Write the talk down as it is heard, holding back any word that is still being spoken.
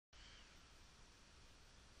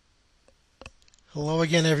Hello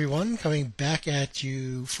again, everyone. Coming back at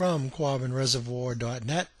you from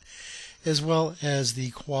QuabbinReservoir.net, as well as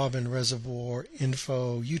the Quabbin Reservoir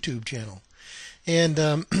Info YouTube channel. And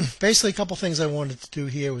basically, a couple things I wanted to do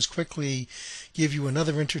here was quickly give you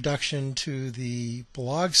another introduction to the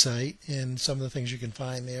blog site and some of the things you can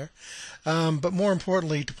find there. But more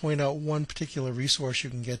importantly, to point out one particular resource you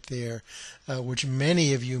can get there, which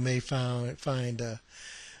many of you may find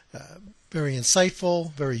very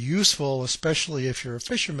insightful, very useful, especially if you're a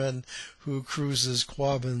fisherman who cruises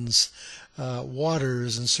Quabbin's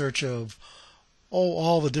waters in search of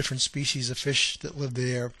all the different species of fish that live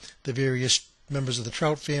there, the various members of the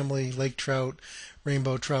trout family, lake trout,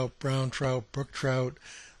 rainbow trout, brown trout, brook trout,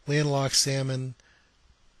 landlocked salmon,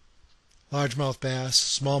 largemouth bass,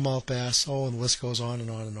 smallmouth bass, and the list goes on and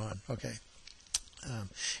on and on. Okay.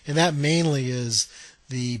 And that mainly is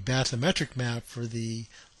the bathymetric map for the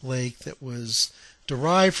lake that was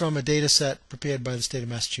derived from a data set prepared by the state of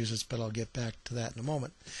Massachusetts, but I'll get back to that in a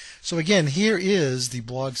moment. So again, here is the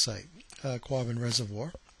blog site, Quabbin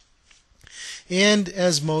Reservoir. And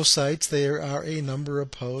as most sites, there are a number of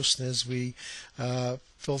posts. And as we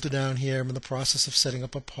filter down here, I'm in the process of setting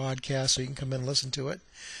up a podcast so you can come in and listen to it.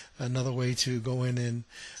 Another way to go in and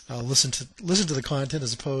listen to the content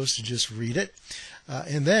as opposed to just read it.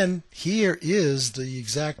 And then here is the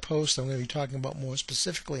exact post I'm going to be talking about more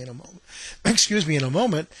specifically in a moment. Excuse me, in a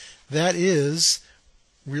moment. That is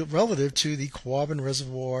relative to the Quabbin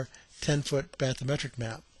Reservoir 10-foot bathymetric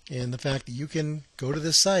map, and the fact that you can go to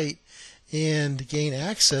this site and gain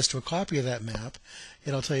access to a copy of that map,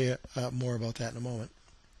 and I'll tell you more about that in a moment.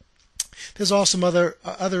 There's also some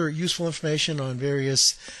other useful information on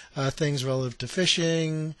various things relative to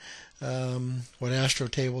fishing, what astro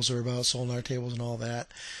tables are about, sonar tables and all that.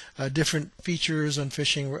 Different features on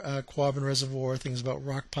fishing Quabbin Reservoir, things about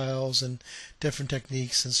rock piles and different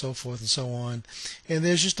techniques and so forth and so on. And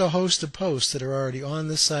there's just a host of posts that are already on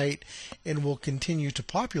this site and will continue to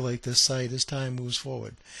populate this site as time moves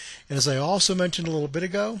forward. And as I also mentioned a little bit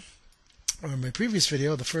ago, or in my previous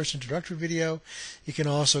video, the first introductory video, you can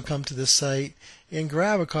also come to this site and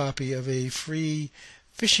grab a copy of a free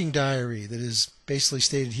fishing diary that is basically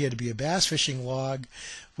stated here to be a bass fishing log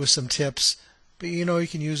with some tips, but you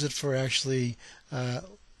can use it for actually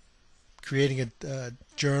creating a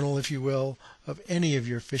journal, if you will, of any of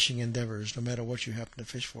your fishing endeavors, no matter what you happen to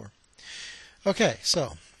fish for. Okay,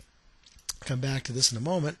 so come back to this in a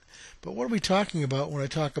moment, but what are we talking about when I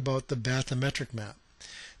talk about the bathymetric map?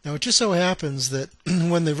 Now, it just so happens that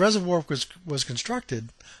when the reservoir was constructed,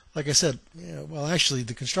 like I said, well, actually,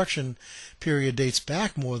 the construction period dates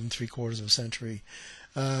back more than 3/4 of a century.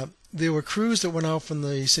 There were crews that went out from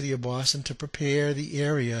the city of Boston to prepare the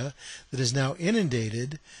area that is now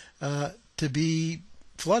inundated to be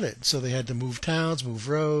flooded. So they had to move towns, move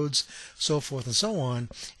roads, so forth and so on.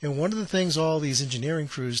 And one of the things all these engineering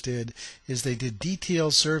crews did is they did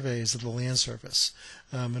detailed surveys of the land surface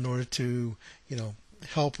in order to,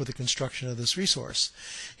 help with the construction of this resource.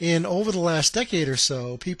 And over the last decade or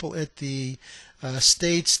so, people at the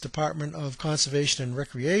state's Department of Conservation and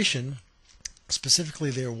Recreation, specifically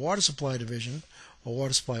their water supply division or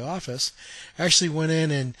water supply office, actually went in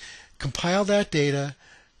and compiled that data,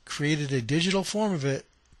 created a digital form of it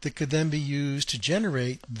that could then be used to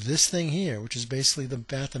generate this thing here, which is basically the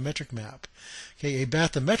bathymetric map. Okay, a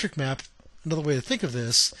bathymetric map, another way to think of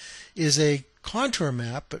this, is a contour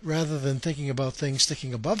map, but rather than thinking about things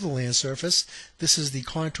sticking above the land surface, this is the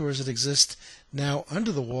contours that exist now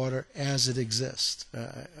under the water as it exists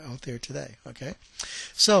out there today. Okay,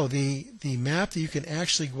 so the map that you can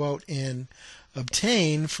actually go out and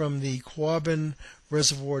obtain from the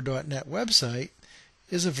QuabbinReservoir.net website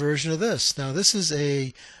is a version of this. Now, this is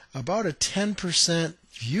about a 10%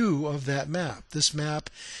 view of that map. This map,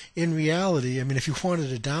 in reality, if you wanted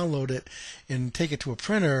to download it and take it to a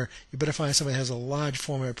printer, you better find somebody that has a large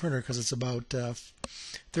format printer because it's about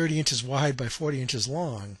 30 inches wide by 40 inches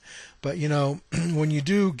long. But, when you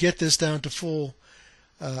do get this down to full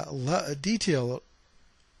detail,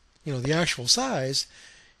 the actual size,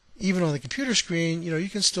 even on the computer screen, you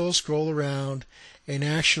can still scroll around and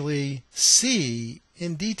actually see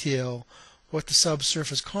in detail what the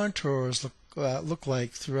subsurface contours look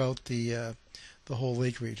like throughout the whole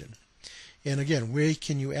lake region. And again, where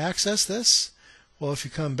can you access this? Well, if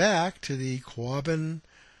you come back to the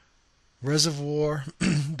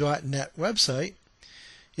QuabbinReservoir.net website,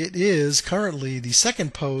 it is currently the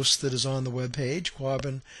second post that is on the web page,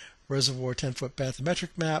 Quabbin Reservoir 10-foot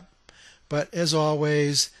bathymetric map. But as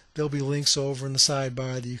always, there'll be links over in the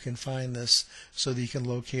sidebar that you can find this so that you can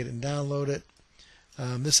locate it and download it.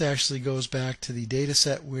 This actually goes back to the data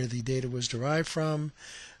set where the data was derived from.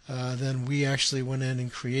 then we actually went in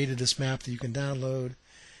and created this map that you can download.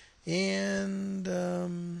 And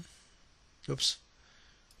oops,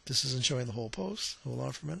 this isn't showing the whole post. Hold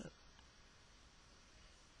on for a minute.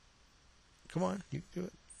 Come on, you can do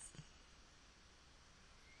it.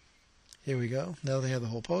 Here we go. Now they have the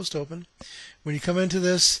whole post open. When you come into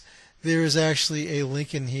this, there is actually a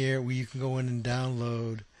link in here where you can go in and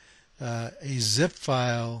download a zip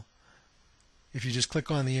file. If you just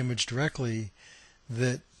click on the image directly,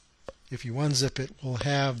 that if you unzip it, will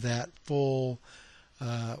have that full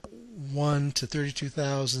 1 to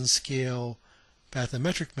 32,000 scale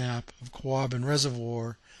bathymetric map of Quabbin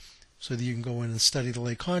Reservoir, so that you can go in and study the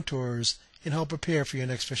lake contours and help prepare for your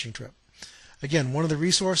next fishing trip. Again, one of the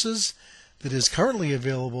resources that is currently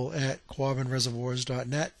available at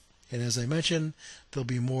quabbinreservoirs.net, and as I mentioned, there'll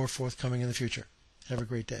be more forthcoming in the future. Have a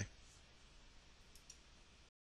great day.